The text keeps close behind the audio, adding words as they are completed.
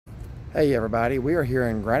Hey everybody, we are here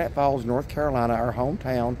in Granite Falls, North Carolina, our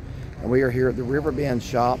hometown, and we are here at the River Bend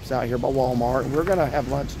Shops out here by Walmart. We're going to have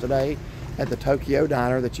lunch today at the Tokyo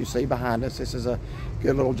Diner that you see behind us. This is a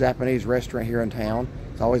good little Japanese restaurant here in town.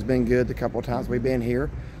 It's always been good the couple of times we've been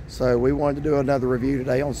here. So we wanted to do another review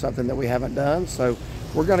today on something that we haven't done. So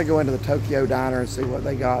we're going to go into the Tokyo Diner and see what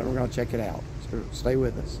they got, and we're going to check it out. So stay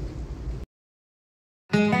with us.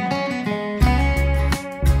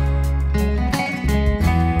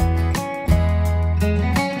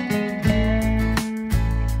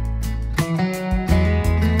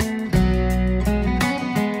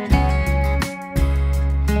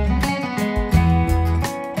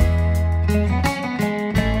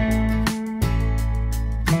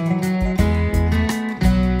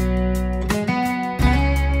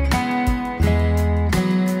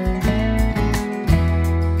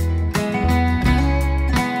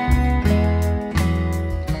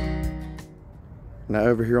 Now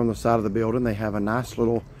over here on the side of the building, they have a nice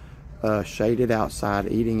little shaded outside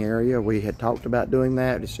eating area. We had talked about doing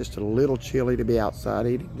that. It's just a little chilly to be outside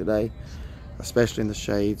eating today, especially in the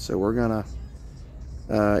shade. So we're gonna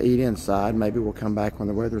eat inside. Maybe we'll come back when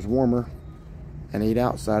the weather's warmer and eat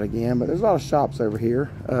outside again. But there's a lot of shops over here.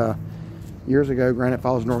 Years ago, Granite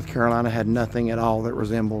Falls, North Carolina had nothing at all that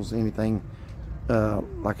resembles anything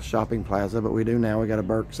like a shopping plaza, but we do now. We got a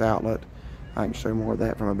Burke's Outlet. I can show more of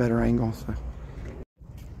that from a better angle.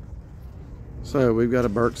 So we've got a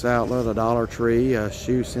Burke's Outlet, a Dollar Tree, a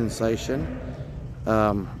Shoe Sensation.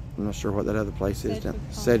 I'm not sure what that other place is.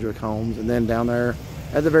 Sedgwick Homes. And then down there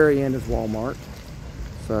at the very end is Walmart.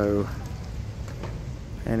 So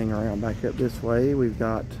panning around back up this way, we've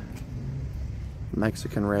got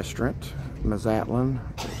Mexican restaurant, Mazatlan,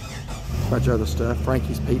 a bunch of other stuff.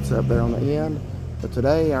 Frankie's Pizza up there on the end. But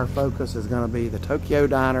today our focus is going to be the Tokyo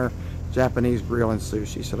Diner, Japanese Grill and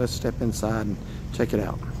Sushi. So let's step inside and check it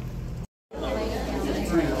out.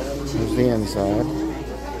 There's the inside.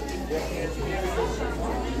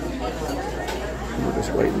 We're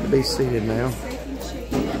just waiting to be seated now.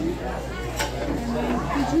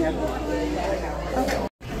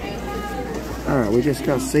 Alright, we just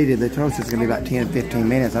got seated. They told us it's going to be about 10-15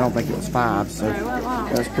 minutes. I don't think it was 5, so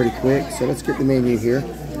that's pretty quick. So let's get the menu here.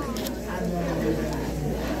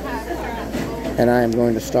 And I am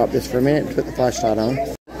going to stop this for a minute and put the flashlight on.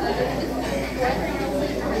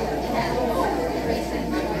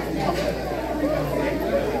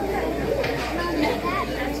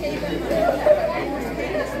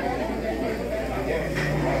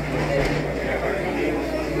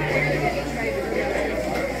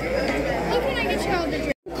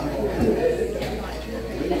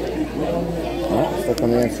 Look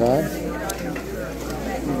on the inside.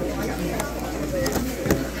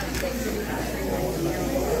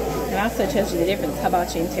 It also tells you the difference,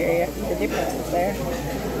 hibachi and teriyaki, the difference is there.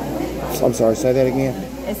 I'm sorry, say that again.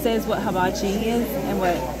 It says what hibachi is and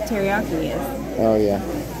what teriyaki is. Oh, yeah.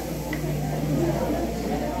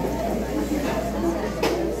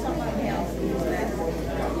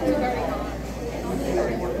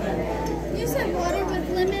 You said water with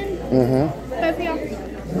lemon? Mm-hmm. Both of y'all?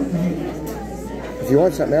 If you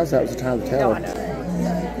want something else, that was the time to tell her.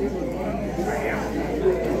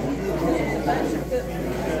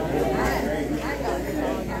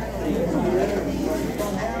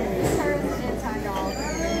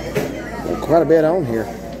 Quite a bit on here.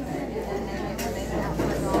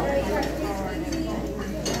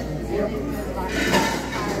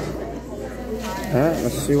 Alright,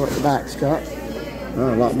 let's see what the back's got.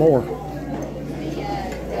 Oh, a lot more.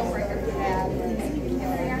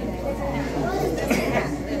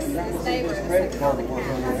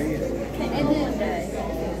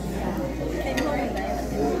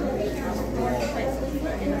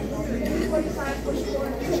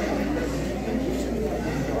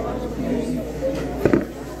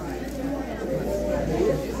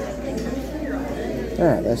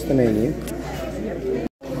 Alright, that's the menu.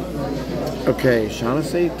 Okay,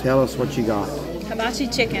 Shaughnessy, tell us what you got. Hibachi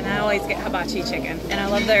chicken. I always get hibachi chicken. And I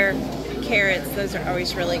love their carrots. Those are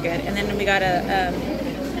always really good. And then we got a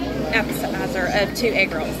appetizer of 2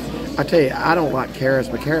 egg rolls. I tell you, I don't like carrots,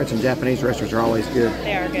 but carrots in Japanese restaurants are always good.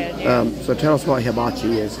 They are good, yeah. So tell us what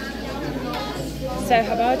hibachi is. So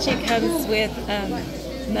hibachi comes with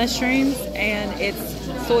mushrooms and it's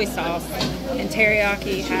soy sauce. And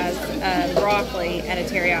teriyaki has broccoli and a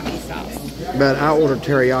teriyaki sauce. But I ordered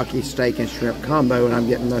teriyaki steak and shrimp combo, and I'm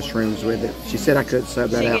getting mushrooms with it. She said I could sub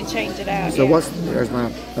that out. She can change it out. So yeah. there's my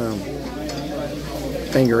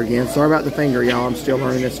finger again. Sorry about the finger, y'all. I'm still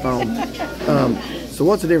learning this phone. So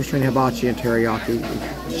what's the difference between hibachi and teriyaki?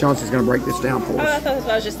 Chauncey's going to break this down for us. Oh, I thought that's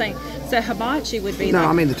what I was just saying. So hibachi would be No,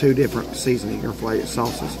 I mean the two different seasoning or flavor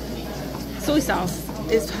sauces. soy sauce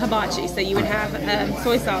is hibachi. So you would have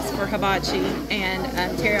soy sauce for hibachi, and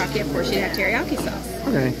teriyaki, of course, you'd have teriyaki sauce.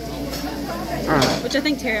 Okay. All right. Which I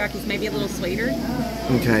think teriyaki is maybe a little sweeter.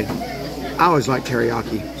 Okay. I always like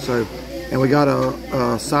teriyaki. So, and we got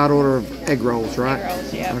a side order of egg rolls, right? Egg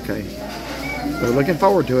rolls, yeah. Okay. So looking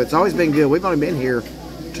forward to it. It's always been good. We've only been here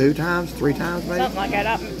 2 times, 3 times maybe? Something like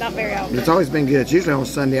that, not very often. It's always been good. It's usually on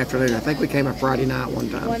Sunday afternoon. I think we came a Friday night one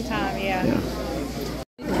time. One time, yeah.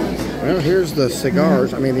 Well, here's the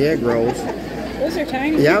cigars. I mean, the egg rolls. Those are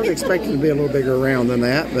tiny. Yeah, I was expecting to be a little bigger around than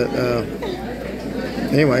that, but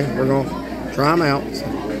anyway, we're going to try them out.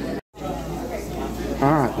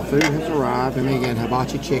 All right, the food has arrived. And again,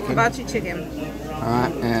 hibachi chicken. Hibachi chicken. All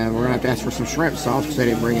right, and we're going to have to ask for some shrimp sauce because they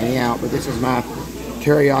didn't bring any out, but this is my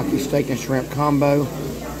teriyaki steak and shrimp combo.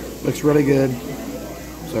 Looks really good.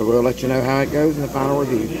 So we'll let you know how it goes in the final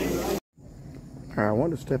review. All right, I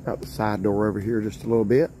wanted to step out the side door over here just a little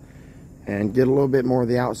bit and get a little bit more of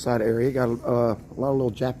the outside area. Got a lot of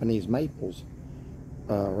little Japanese maples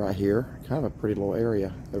right here. Kind of a pretty little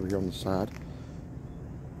area over here on the side.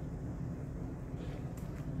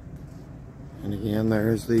 And again,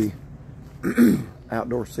 there's the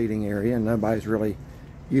outdoor seating area, and nobody's really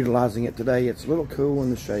utilizing it today. It's a little cool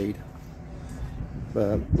in the shade,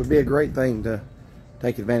 but would be a great thing to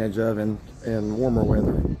take advantage of in warmer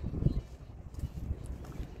weather.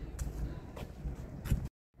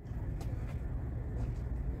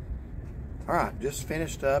 All right, just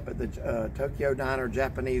finished up at the Tokyo Diner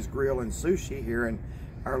Japanese Grill and Sushi here in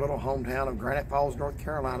our little hometown of Granite Falls, North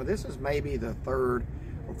Carolina. This is maybe the 3rd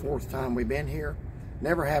or 4th time we've been here.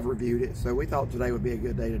 Never have reviewed it, so we thought today would be a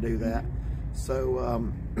good day to do that.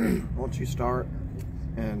 So why don't you start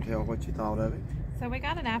and tell what you thought of it. So we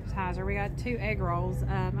got an appetizer. We got 2 egg rolls.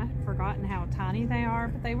 I've forgotten how tiny they are,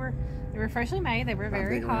 but they were freshly made. They were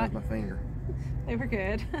very hot. My finger. They were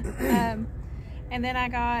good. And then I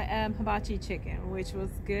got hibachi chicken, which was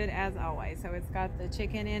good as always. So it's got the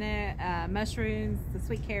chicken in it, mushrooms, the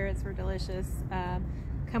sweet carrots were delicious.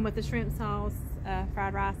 Come with the shrimp sauce,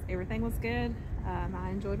 fried rice. Everything was good. I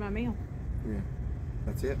enjoyed my meal. Yeah,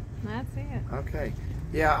 that's it. That's it. Okay.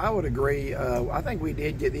 Yeah, I would agree. I think we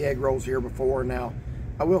did get the egg rolls here before. Now,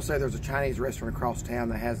 I will say there's a Chinese restaurant across town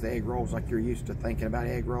that has the egg rolls like you're used to thinking about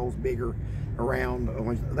egg rolls, bigger around.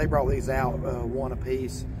 When they brought these out, 1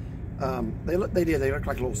 apiece. They look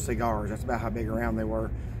like little cigars. That's about how big around they were.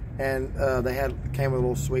 And they came with a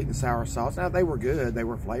little sweet and sour sauce. Now, they were good. They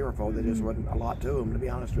were flavorful. There just wasn't a lot to them, to be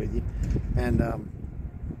honest with you. And,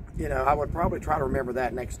 you know, I would probably try to remember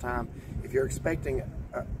that next time. If you're expecting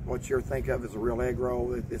what you think of as a real egg roll,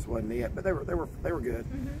 this wasn't it. But they were good.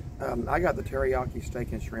 I got the teriyaki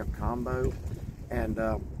steak and shrimp combo, and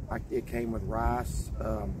it came with rice,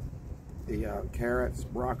 the carrots,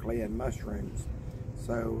 broccoli, and mushrooms.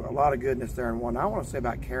 So a lot of goodness there in one. I want to say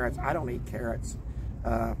about carrots, I don't eat carrots.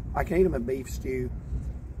 I can eat them in beef stew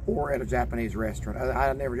or at a Japanese restaurant.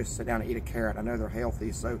 I never just sit down and eat a carrot. I know they're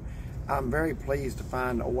healthy, so I'm very pleased to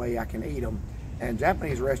find a way I can eat them. And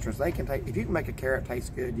Japanese restaurants, they can take, if you can make a carrot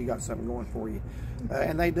taste good, you got something going for you.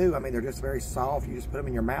 And they do. I mean, they're just very soft. You just put them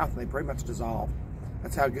in your mouth and they pretty much dissolve.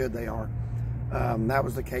 That's how good they are. That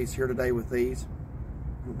was the case here today with these.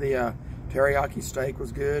 The teriyaki steak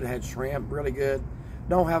was good, had shrimp, really good.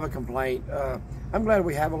 Don't have a complaint. I'm glad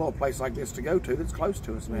we have a little place like this to go to that's close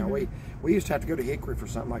to us now. We used to have to go to Hickory for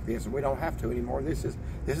something like this, and we don't have to anymore. This is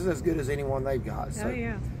as good as any one they've got. So, oh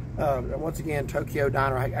yeah. Once again, Tokyo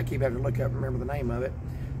Diner. I keep having to look up and remember the name of it.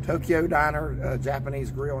 Tokyo Diner,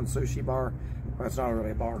 Japanese Grill and Sushi Bar. Well, it's not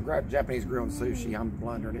really a bar. Japanese Grill and Sushi. I'm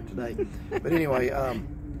blundering it today. But anyway,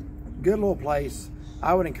 good little place.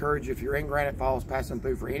 I would encourage you, if you're in Granite Falls passing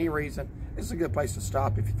through for any reason, this is a good place to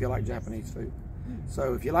stop if you feel like Japanese food.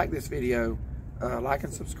 So if you like this video, like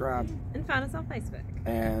and subscribe. And find us on Facebook.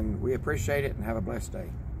 And we appreciate it, and have a blessed day.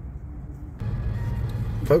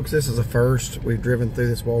 Folks, this is a first. We've driven through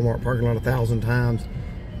this Walmart parking lot 1,000 times.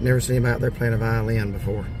 Never seen him out there playing a violin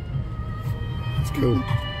before. It's cool.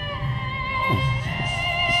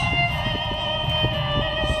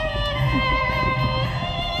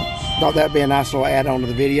 Thought that'd be a nice little add-on to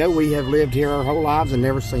the video. We have lived here our whole lives and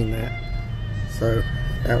never seen that. So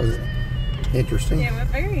that was interesting. Yeah, well,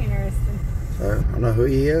 very interesting. So I don't know who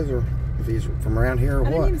he is or if he's from around here or what.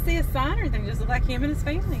 I didn't even see a sign or anything. Just looked like him and his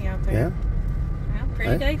family out there. Yeah. Well,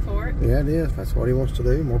 pretty day for it. Yeah, it is. If that's what he wants to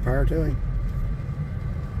do, more power to him.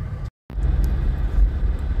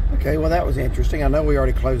 Okay, well that was interesting. I know we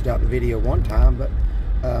already closed out the video one time, but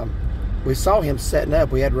we saw him setting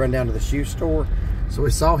up. We had to run down to the shoe store. So we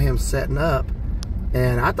saw him setting up,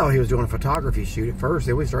 and I thought he was doing a photography shoot at first.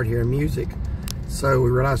 Then we started hearing music. So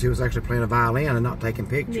we realized he was actually playing a violin and not taking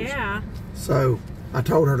pictures. Yeah. So I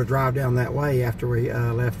told her to drive down that way after we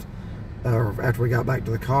left, or after we got back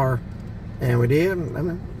to the car, and we did. I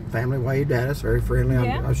mean, family waved at us, very friendly.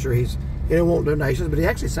 Yeah. I'm sure he won't donations, but he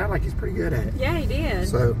actually sounded like he's pretty good at it. Yeah, he did.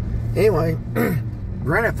 So anyway,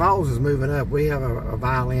 Granite Falls is moving up. We have a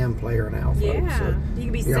violin player now, folks. Yeah, So, you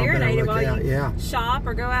can be you know, better serenaded look while out. you shop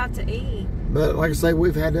or go out to eat. But like I say,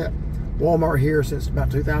 we've had that Walmart here since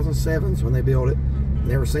about 2007 when they built it.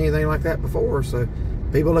 Never seen anything like that before. So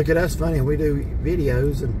people look at us funny when we do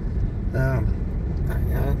videos, and I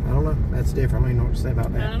don't know. That's different. I don't know what to say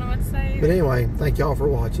about that. I don't know what to say. But anyway, thank y'all for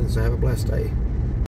watching. So have a blessed day.